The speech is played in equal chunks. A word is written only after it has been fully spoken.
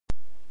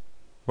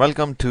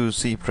Welcome to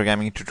C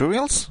Programming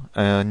Tutorials.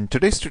 In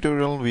today's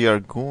tutorial, we are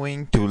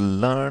going to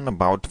learn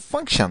about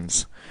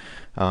functions.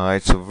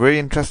 It's a very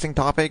interesting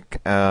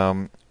topic.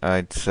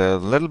 It's a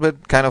little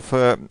bit kind of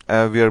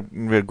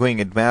we're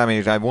going advanced. I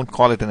mean, I won't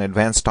call it an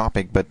advanced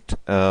topic, but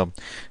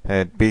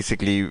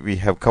basically we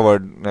have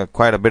covered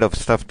quite a bit of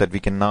stuff that we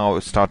can now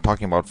start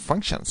talking about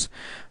functions.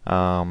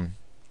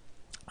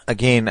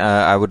 Again,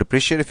 I would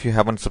appreciate if you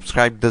haven't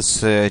subscribed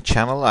this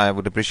channel. I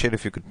would appreciate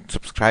if you could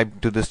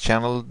subscribe to this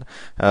channel,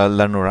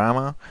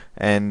 Learnorama.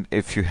 And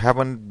if you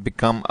haven't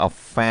become a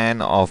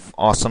fan of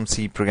awesome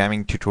C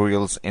programming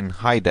tutorials in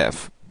high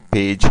def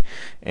page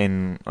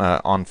on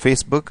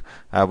Facebook,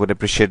 I would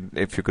appreciate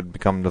if you could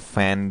become the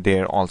fan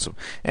there also.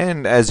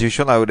 And as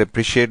usual, I would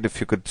appreciate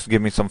if you could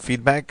give me some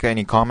feedback,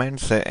 any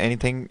comments,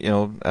 anything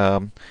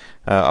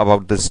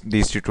about these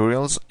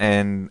tutorials.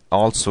 And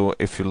also,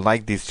 if you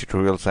like these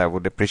tutorials, I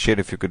would appreciate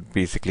if you could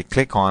basically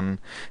click on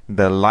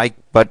the like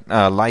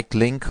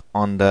link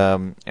on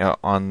the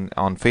on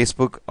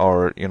Facebook,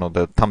 or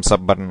the thumbs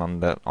up button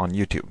on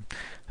YouTube.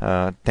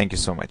 Thank you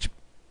so much.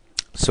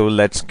 So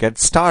let's get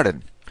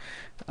started.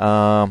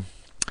 So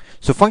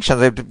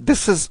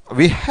functions,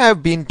 we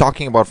have been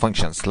talking about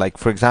functions. Like,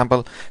 for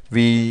example,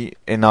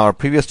 in our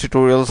previous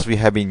tutorials we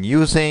have been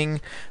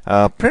using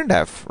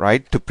printf,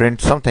 right, to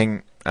print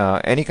something,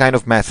 any kind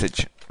of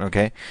message.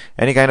 Okay,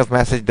 any kind of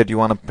message that you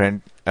want to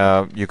print,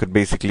 you could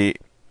basically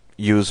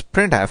use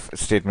printf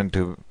statement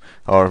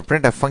or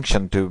printf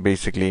function to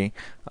basically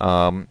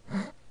to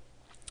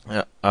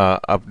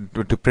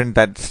print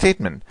that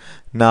statement.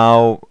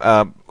 Now,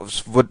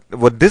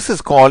 what this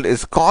is called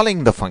is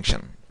calling the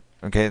function.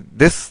 Okay,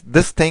 this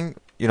thing,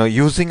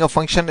 using a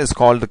function is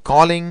called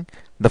calling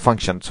the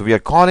function. So we are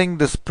calling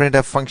this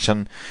printf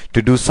function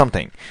to do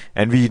something,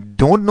 and we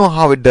don't know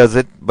how it does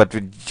it, but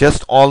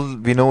all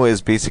we know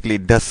is basically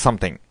it does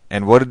something.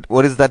 And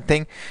what is that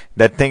thing?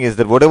 That thing is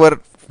that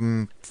whatever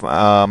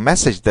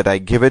message that I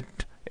give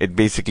it, it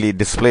basically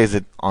displays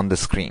it on the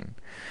screen.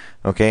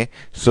 Okay,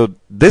 so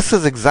this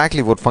is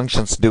exactly what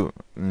functions do.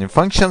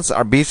 Functions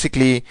are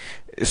basically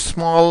a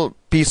small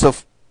piece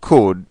of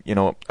code,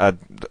 a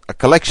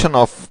collection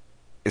of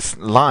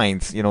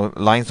lines,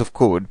 lines of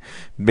code,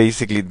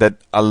 basically, that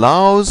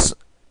allows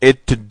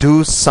it to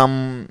do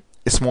some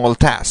small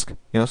task,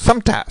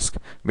 some task,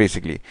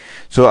 basically.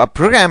 So a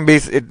program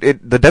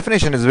the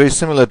definition is very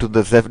similar to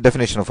the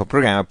definition of a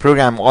program. A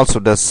program also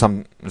does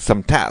some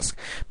task,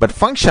 but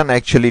function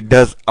actually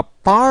does a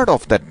part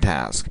of that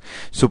task.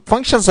 So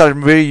functions are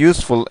very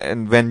useful,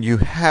 and when you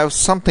have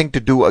something to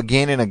do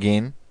again and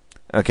again,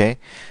 okay,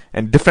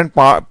 and different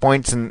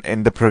points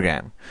in the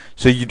program.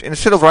 So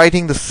instead of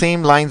writing the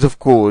same lines of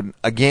code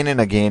again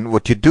and again,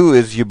 what you do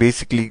is you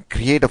basically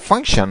create a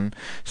function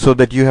so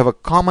that you have a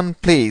common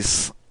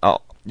place, a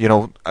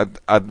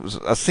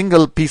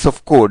single piece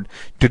of code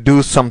to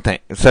do certain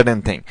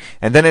thing.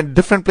 And then in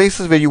different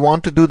places where you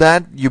want to do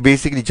that, you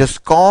basically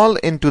just call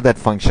into that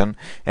function,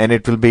 and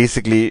it will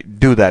basically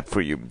do that for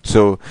you.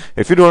 So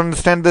if you don't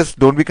understand this,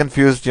 don't be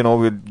confused.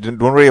 Don't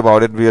worry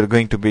about it. We are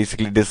going to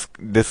basically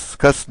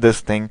discuss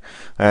this thing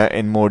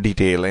in more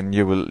detail, and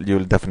you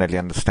will definitely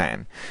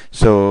understand.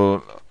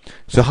 So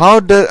how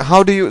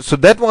do you? So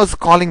that was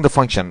calling the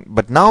function,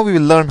 but now we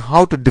will learn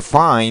how to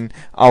define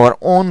our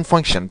own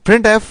function.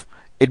 Printf,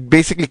 it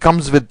basically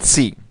comes with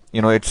C.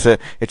 It's a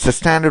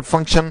standard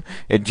function.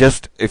 It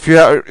just, if you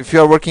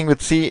are working with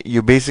C,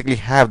 you basically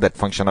have that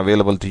function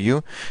available to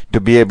you to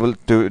be able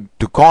to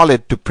call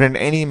it to print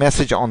any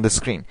message on the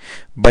screen.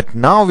 But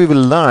now we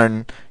will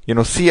learn,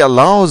 C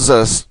allows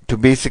us to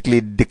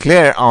basically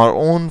declare our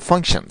own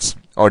functions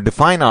or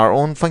define our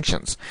own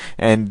functions,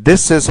 and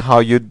this is how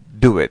you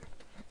do it.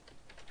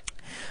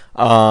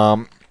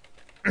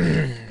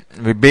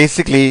 We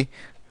basically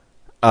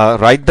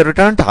write the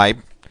return type,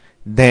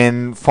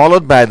 then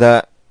followed by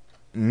the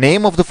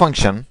name of the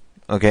function.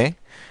 Okay,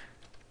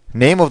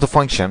 name of the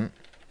function.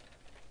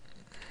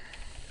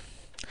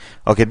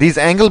 Okay, these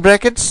angle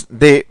brackets,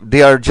 they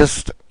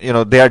just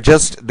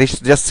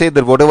say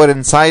that whatever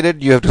inside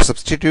it, you have to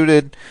substitute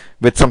it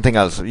with something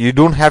else. You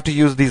don't have to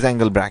use these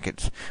angle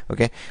brackets.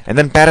 Okay, and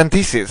then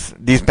parentheses.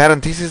 These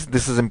parentheses,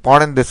 this is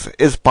important. This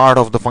is part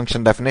of the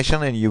function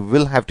definition, and you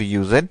will have to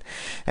use it.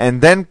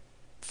 And then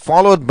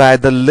followed by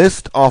the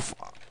list of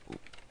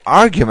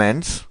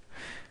arguments,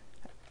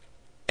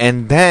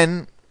 and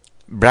then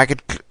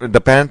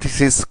the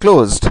parentheses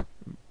closed,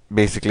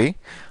 basically,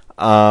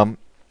 and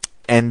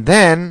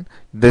then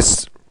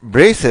this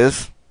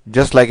braces,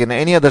 just like in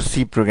any other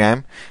C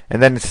program,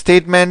 and then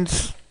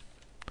statements.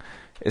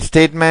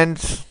 Did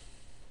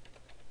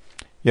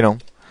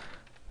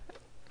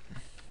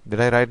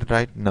I write it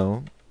right?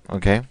 No.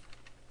 Okay.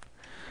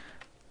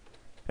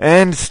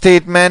 And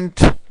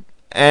statement,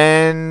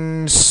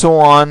 and so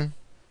on.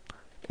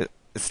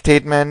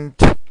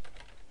 Statement,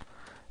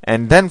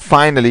 and then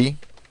finally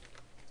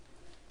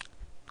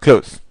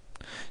close.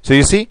 So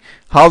you see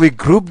how we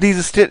group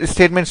these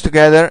statements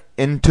together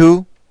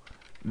into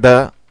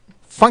the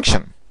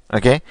function.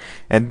 Okay,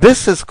 and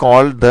this is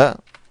called the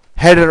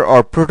header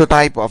or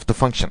prototype of the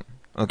function.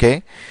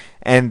 Okay,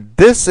 and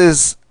this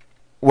is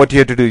what you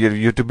have to do.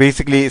 You have to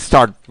basically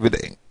start with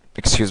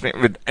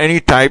with any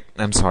type.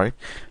 I'm sorry,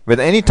 with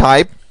any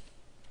type,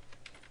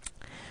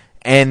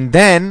 and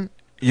then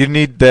you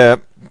need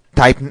the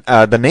type,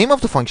 the name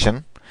of the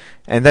function,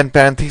 and then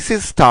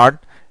parentheses start,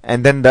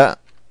 and then the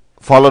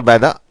followed by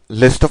the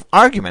list of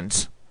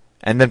arguments,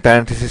 and then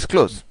parentheses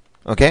close.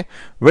 Okay,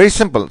 very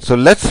simple. So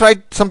let's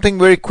write something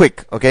very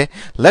quick. Okay,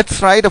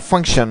 let's write a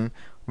function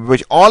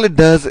which all it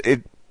does,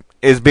 it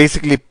is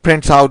basically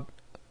prints out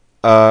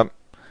a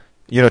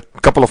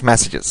couple of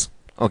messages.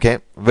 Okay,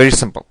 very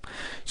simple.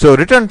 So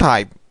return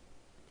type,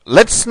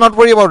 let's not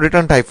worry about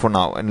return type for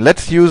now, and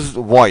let's use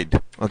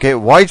void. Okay,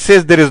 void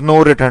says there is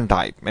no return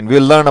type, and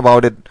we'll learn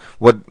about it,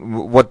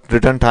 what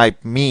return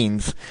type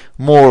means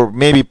more,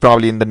 maybe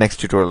probably in the next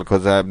tutorial,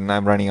 because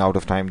I'm running out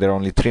of time. There are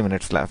only 3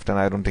 minutes left, and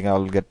I don't think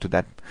I'll get to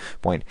that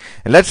point.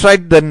 And let's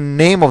write the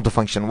name of the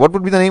function. What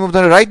would be the name of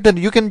the write? Then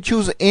you can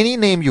choose any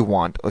name you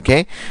want.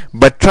 Okay,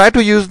 but try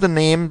to use the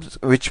names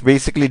which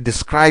basically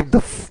describe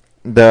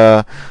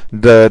the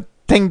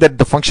thing that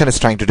the function is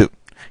trying to do.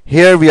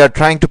 Here we are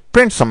trying to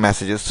print some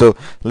messages, so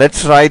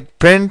let's write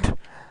print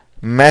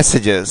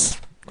messages.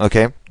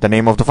 Okay, the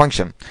name of the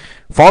function,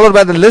 followed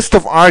by the list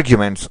of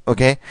arguments.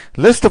 Okay,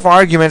 list of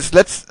arguments,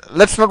 let's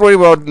not worry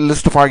about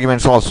list of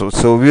arguments also,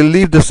 so we'll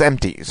leave this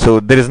empty. So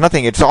there is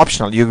nothing, it's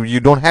optional.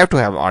 You don't have to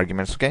have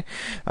arguments.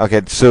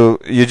 Okay, so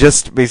you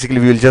just basically,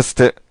 we'll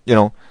just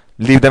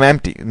leave them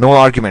empty, no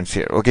arguments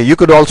here. Okay, you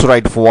could also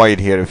write void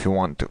here if you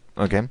want to.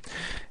 Okay,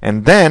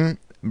 and then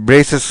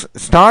braces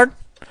start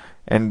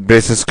and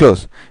braces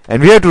close,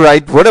 and we have to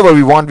write whatever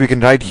we want. We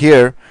can write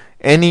here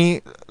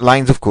any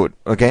lines of code.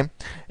 Okay,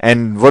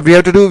 and what we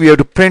have to do, we have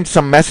to print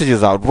some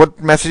messages out. What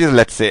messages?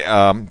 Let's say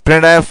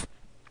printf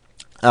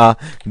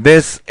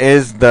this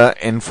is the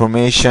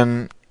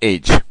information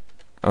age.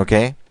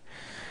 Okay,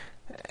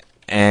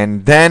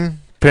 and then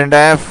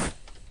printf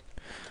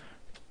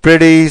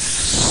pretty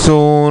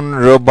soon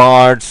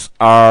robots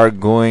are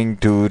going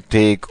to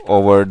take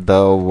over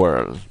the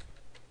world.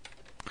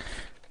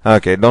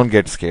 Okay, don't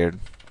get scared,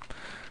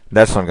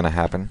 that's not gonna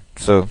happen,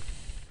 so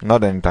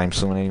not anytime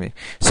soon anyway.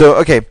 So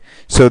okay,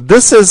 so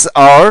this is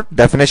our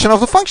definition of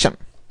the function.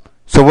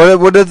 So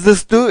what does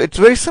this do? It's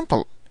very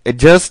simple. It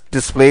just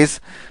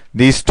displays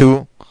these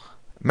two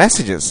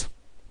messages.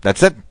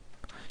 That's it.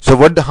 So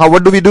what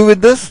do we do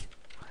with this?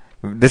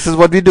 This is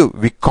what we do.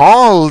 We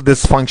call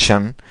this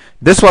function.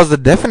 This was the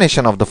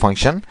definition of the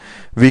function.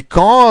 We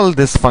call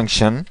this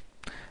function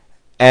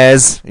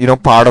as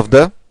part of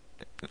the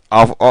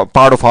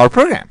part of our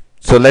program.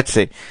 So let's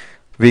say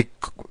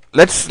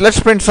let's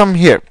print something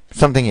here.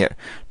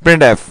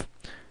 Printf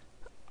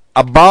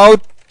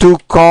about to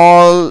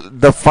call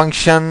the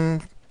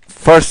function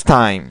first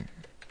time.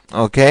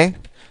 Okay,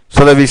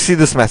 so that we see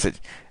this message,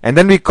 and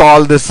then we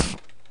call this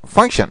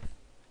function.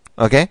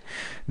 Okay,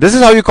 this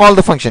is how you call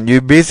the function. You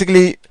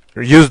basically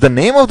use the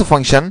name of the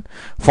function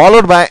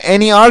followed by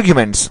any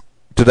arguments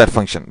to that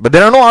function, but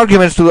there are no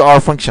arguments to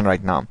our function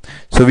right now,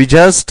 so we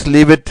just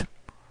leave it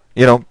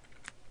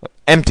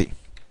empty.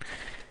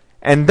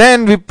 And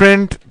then we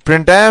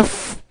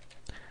printf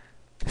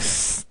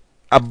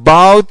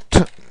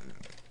about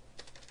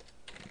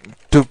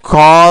to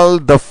call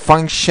the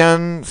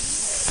function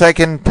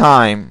second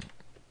time.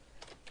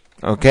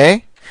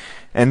 Okay,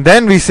 and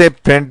then we say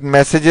print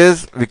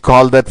messages, we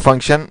call that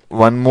function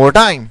one more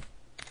time,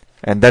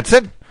 and that's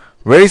it.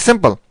 Very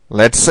simple.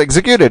 Let's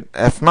execute it.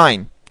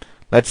 F9.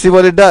 Let's see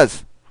what it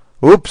does.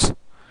 Oops,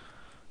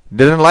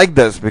 didn't like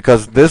this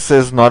because this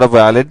is not a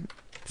valid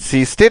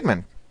C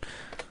statement.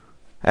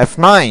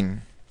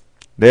 F9.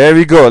 There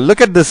we go. Look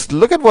at this.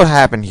 Look at what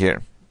happened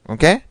here.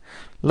 Okay,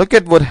 look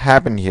at what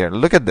happened here.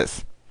 Look at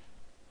this.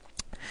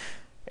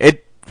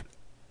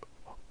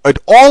 It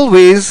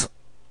always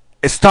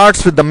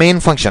starts with the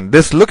main function.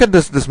 Look at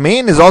this. This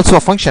main is also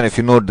a function. If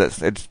you note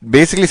this, it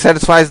basically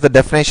satisfies the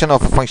definition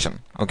of a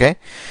function. Okay,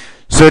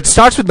 so it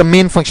starts with the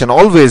main function.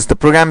 Always the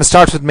program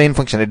starts with main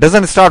function. It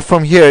doesn't start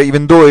from here,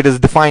 even though it is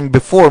defined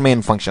before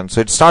main function. So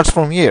it starts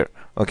from here.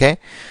 Okay,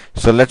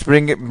 so let's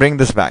bring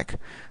this back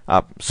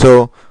up.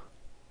 So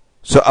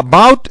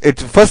about it,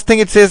 first thing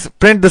it says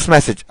print this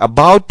message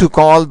about to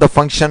call the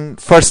function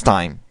first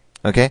time.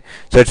 Okay,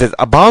 so it says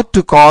about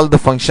to call the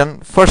function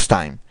first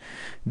time.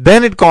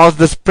 Then it calls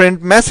this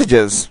print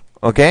messages.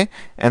 Okay,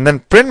 and then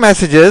print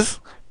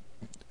messages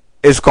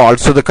is called,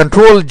 so the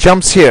control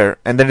jumps here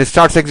and then it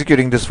starts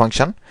executing this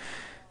function,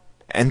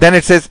 and then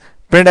it says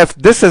printf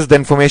this is the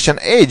information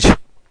age.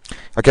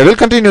 Okay, we'll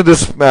continue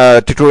this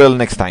tutorial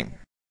next time.